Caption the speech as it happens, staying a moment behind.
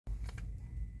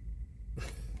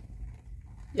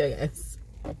Yes.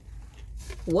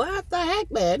 What the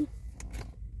heck, man?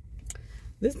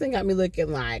 This thing got me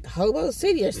looking like Hobo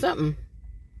City or something.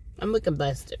 I'm looking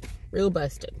busted. Real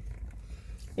busted.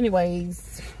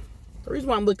 Anyways, the reason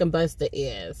why I'm looking busted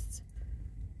is,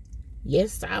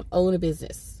 yes, I own a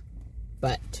business,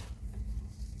 but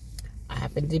I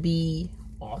happened to be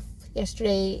off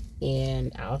yesterday,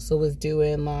 and I also was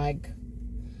doing like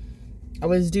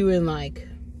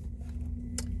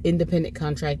independent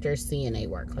contractor CNA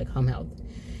work, like home health.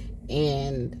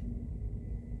 And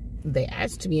they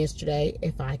asked me yesterday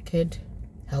if I could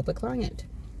help a client.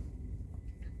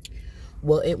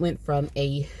 Well, it went from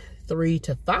a 3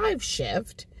 to 5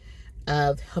 shift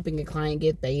of helping a client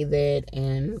get bathed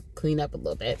and clean up a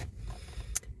little bit,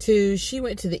 to she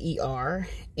went to the ER,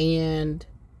 and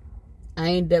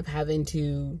I ended up having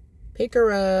to pick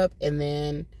her up and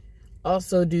then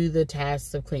also do the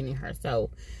tasks of cleaning her.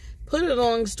 So, put a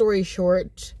long story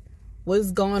short,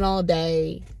 was gone all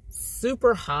day,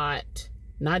 super hot,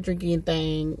 not drinking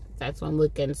anything. That's why I'm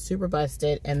looking super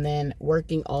busted, and then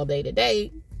working all day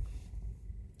today.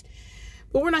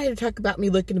 But we're not here to talk about me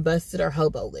looking busted or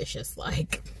hobo-licious.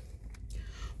 Like,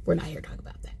 we're not here to talk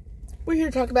about that. We're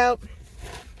here to talk about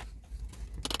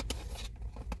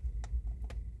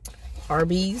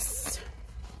Arby's.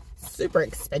 Super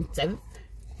expensive.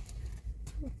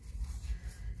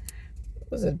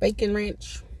 Was it bacon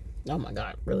ranch? Oh my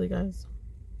god, really, guys?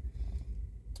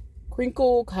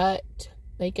 Crinkle cut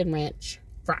bacon ranch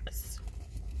fries.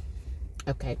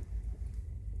 Okay.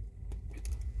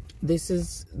 This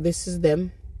is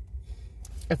them.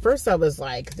 At first I was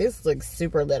like, this looks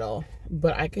super little,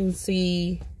 but I can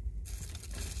see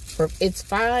it's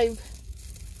 $5.69.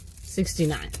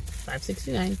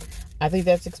 $5.69. I think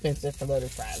that's expensive for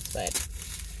loaded fries, but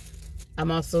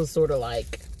I'm also sort of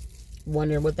like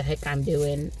wondering what the heck I'm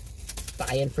doing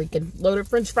buying freaking loaded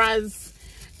french fries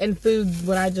and food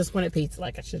when I just wanted pizza.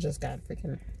 Like, I should just got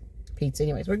freaking pizza.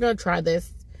 Anyways, we're gonna try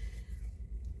this.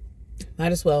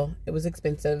 Might as well. It was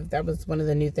expensive. That was one of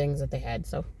the new things that they had.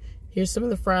 So here's some of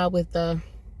the fry with the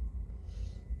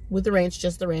ranch,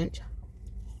 just the ranch.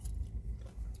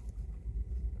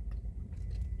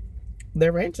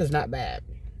 Their ranch is not bad.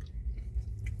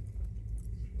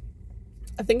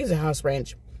 I think it's a house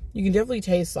ranch. You can definitely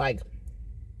taste like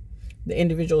the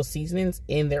individual seasonings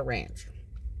in their ranch.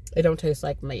 It don't taste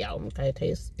like mayo. Okay,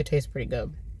 it tastes pretty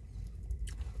good.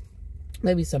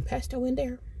 Maybe some pesto in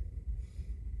there.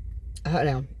 I don't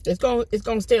know. It's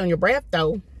gonna stay on your breath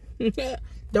though.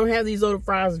 Don't have these loaded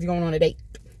fries if you're going on a date.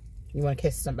 You want to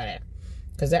kiss somebody,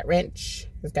 because that ranch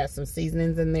has got some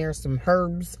seasonings in there, some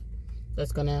herbs.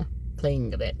 That's gonna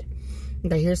cling a bit.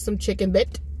 Okay, here's some chicken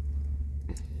bit.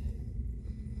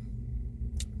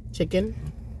 Chicken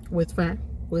with fry.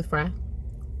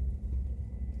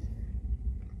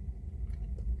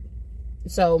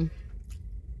 So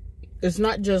it's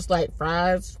not just like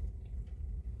fries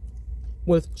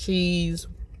with cheese,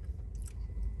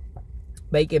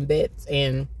 bacon bits,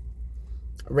 and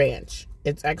ranch.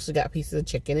 It's actually got pieces of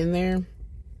chicken in there,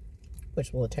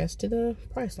 which will attest to the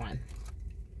price line.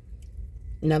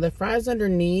 Now the fries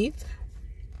underneath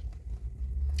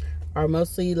are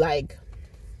mostly like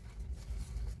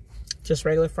just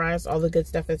regular fries. All the good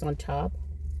stuff is on top,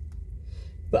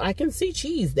 but I can see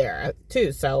cheese there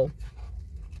too, so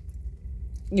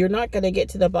you're not going to get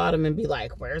to the bottom and be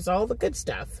like, where's all the good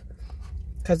stuff?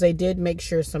 Because they did make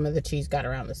sure some of the cheese got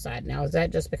around the side. Now, is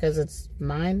that just because it's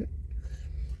mine?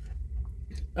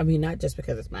 I mean, not just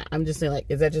because it's mine. I'm just saying, like,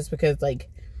 is that just because, like,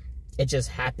 it just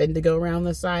happened to go around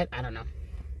the side? I don't know.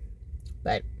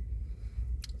 But,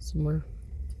 somewhere.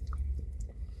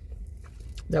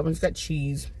 That one's got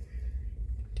cheese.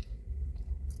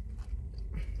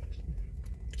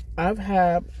 I've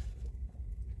had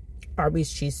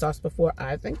Arby's cheese sauce before.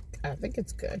 I think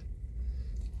it's good.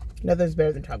 Nothing's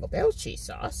better than Taco Bell's cheese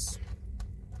sauce,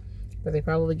 but they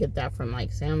probably get that from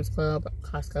like Sam's Club,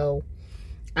 Costco.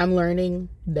 I'm learning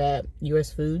that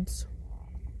US Foods,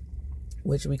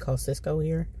 which we call Cisco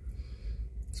here,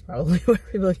 it's probably where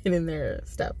people get in their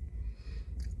stuff.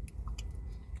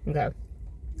 Okay,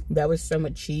 that was so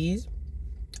much cheese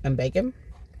and bacon.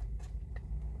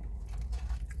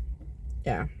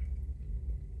 Yeah.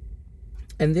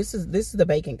 And this is the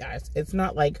bacon, guys. It's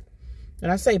not like, when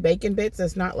I say bacon bits,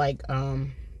 it's not like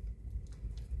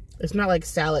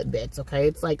salad bits, okay?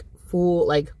 It's like full,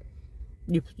 like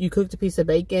you cooked a piece of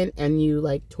bacon and you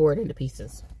like tore it into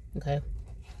pieces, okay?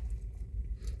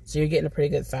 So you're getting a pretty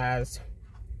good size.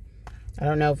 I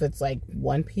don't know if it's like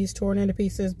one piece torn into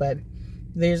pieces, but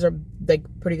there's a like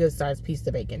pretty good sized piece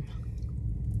of bacon.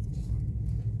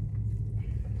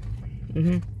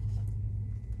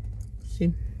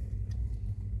 See?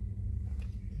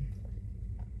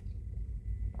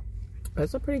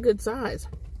 That's a pretty good size.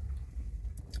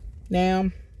 Now,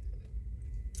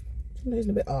 something's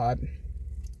a bit odd.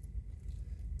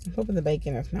 I'm hoping the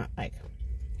bacon is not like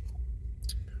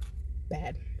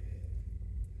bad.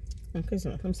 Okay, so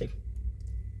let me see.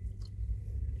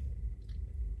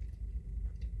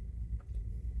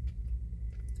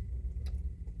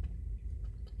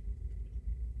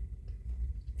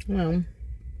 Well,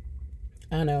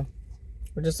 I don't know.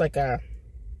 Or just like a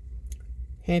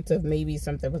hint of maybe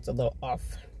something was a little off.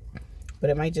 But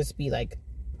it might just be like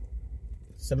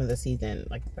some of the season,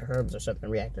 like the herbs or something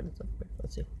reacted.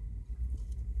 Let's see.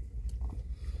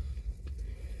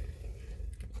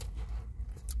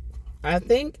 I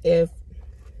think if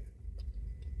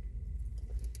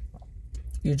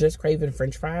you're just craving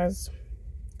French fries,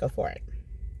 go for it.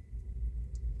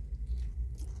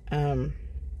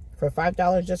 For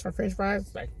 $5 just for French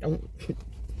fries, like don't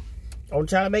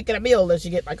try to make it a meal unless you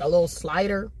get like a little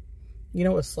slider. You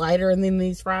know, a slider and then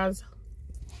these fries.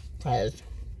 Cause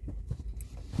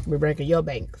we're breaking your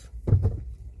banks.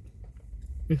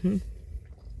 Breaking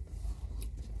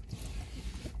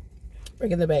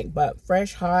the bank, but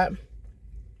fresh, hot.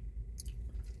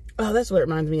 Oh, that's what it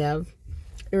reminds me of.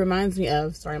 It reminds me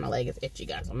of, sorry, my leg is itchy,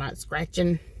 guys. I'm not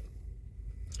scratching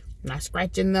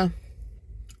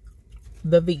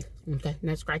the V. Okay,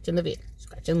 not scratching the V.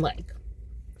 Scratching leg.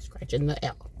 Scratching the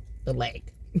L. The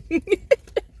leg.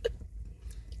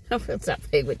 I'm gonna stop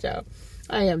playing with y'all.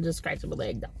 I am just scratching my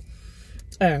leg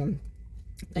though.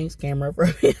 Thanks, camera,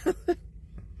 for me.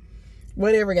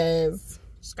 Whatever, guys.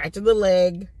 Scratching the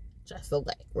leg. Just the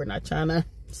leg. We're not trying to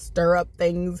stir up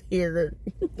things here.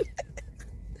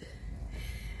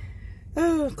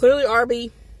 Clearly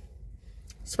Arby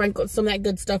sprinkled some of that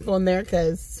good stuff on there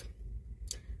because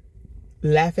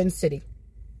Laughing City.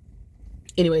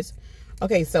 Anyways,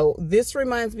 okay, so this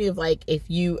reminds me of like if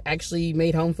you actually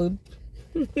made home food,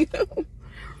 you know,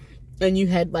 and you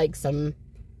had like some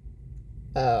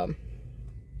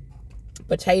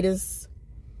potatoes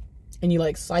and you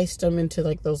like sliced them into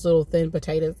like those little thin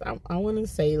potatoes. I want to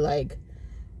say like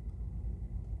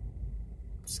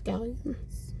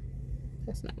scallions.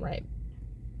 That's not right.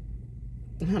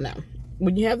 I don't know.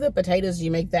 When you have the potatoes,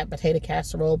 you make that potato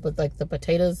casserole, but like the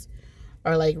potatoes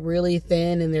are like really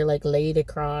thin and they're like laid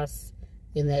across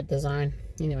in that design.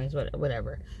 Anyways,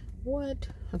 whatever. What?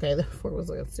 Okay, the fork was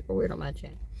looking super weird on my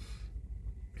chin.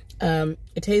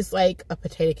 It tastes like a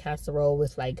potato casserole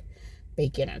with like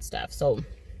bacon and stuff. So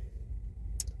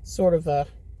sort of a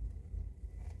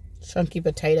chunky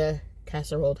potato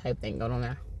casserole type thing going on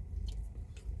there.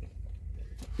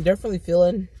 Definitely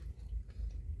feeling,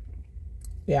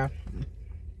 yeah,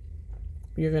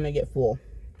 you're gonna get full.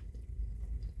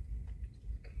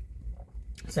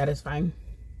 Satisfying.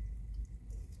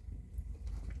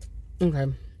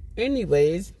 Okay,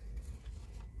 anyways,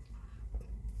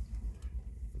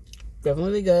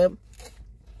 definitely good.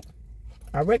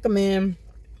 I recommend,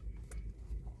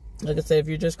 like I said, if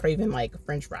you're just craving like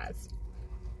French fries.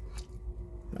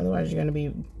 Otherwise you're gonna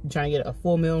be trying to get a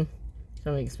full meal. It's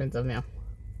gonna be expensive now.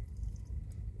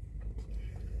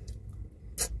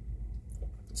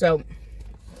 So,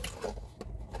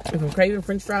 if I'm craving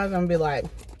French fries, I'm gonna be like,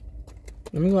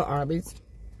 let me go to Arby's,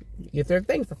 get their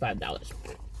thing for $5.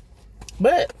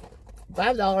 But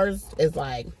 $5 is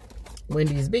like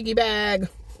Wendy's Biggie Bag,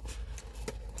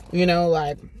 you know,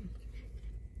 like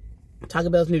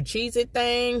Taco Bell's new Cheez-It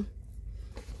thing.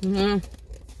 I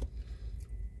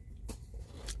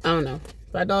don't know.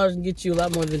 $5 can get you a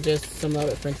lot more than just some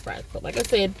other French fries. But like I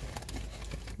said,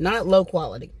 not low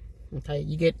quality. Okay,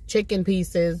 you get chicken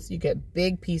pieces, you get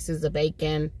big pieces of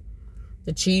bacon,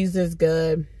 the cheese is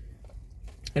good,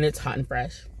 and it's hot and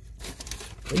fresh.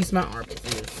 At least my Arby's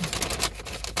is.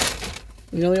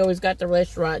 You know, we always got the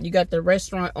restaurant. You got the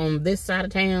restaurant on this side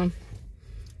of town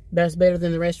that's better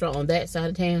than the restaurant on that side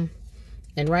of town.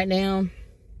 And right now,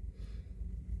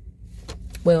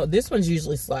 well, this one's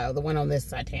usually slow. The one on this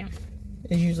side of town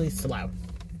is usually slow.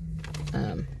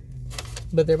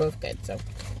 But they're both good, so.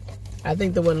 I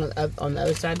think the one on the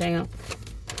other side down,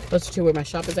 closer to where my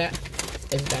shop is at,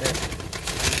 is better.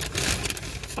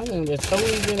 I'm going to just throw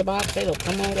these in the box. It'll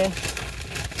come on there.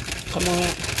 Come on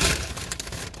out.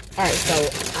 Alright,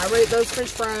 so I rate those French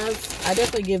fries. I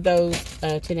definitely give those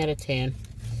 10 out of 10.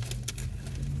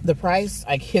 The price,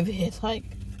 I give it like,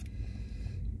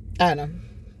 I don't know.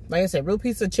 Like I said, real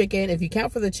piece of chicken. If you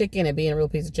count for the chicken and being a real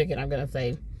piece of chicken, I'm going to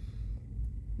say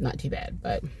not too bad,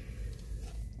 but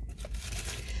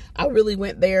I really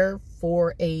went there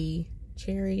for a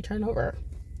cherry turnover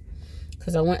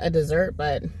because I want a dessert,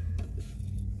 but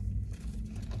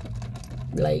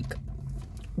like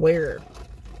where?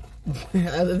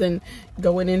 other than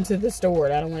going into the store.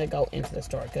 And I don't want to go into the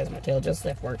store because my tail just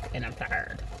left work and I'm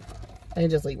tired. I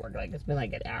didn't just leave work, like it's been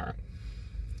like an hour.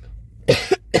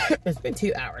 It's been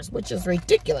 2 hours, which is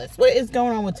ridiculous. What is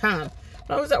going on with time?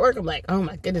 When I was at work, I'm like, oh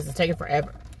my goodness, it's taking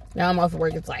forever. Now I'm off of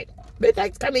work, it's like,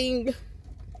 midnight's coming.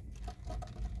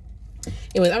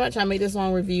 Anyways, I'm not trying to make this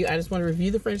long review. I just want to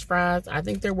review the French fries. I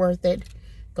think they're worth it.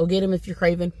 Go get them if you're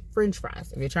craving French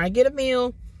fries. If you're trying to get a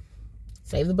meal,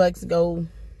 save the bucks and go,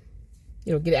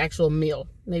 you know, get an actual meal.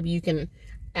 Maybe you can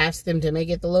ask them to make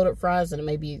it the loaded fries and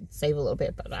maybe save a little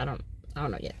bit, but I don't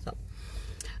know yet. So,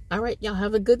 all right, y'all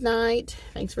have a good night.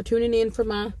 Thanks for tuning in for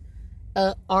my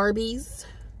Arby's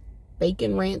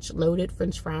Bacon Ranch Loaded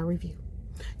French Fry review.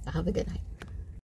 Y'all have a good night.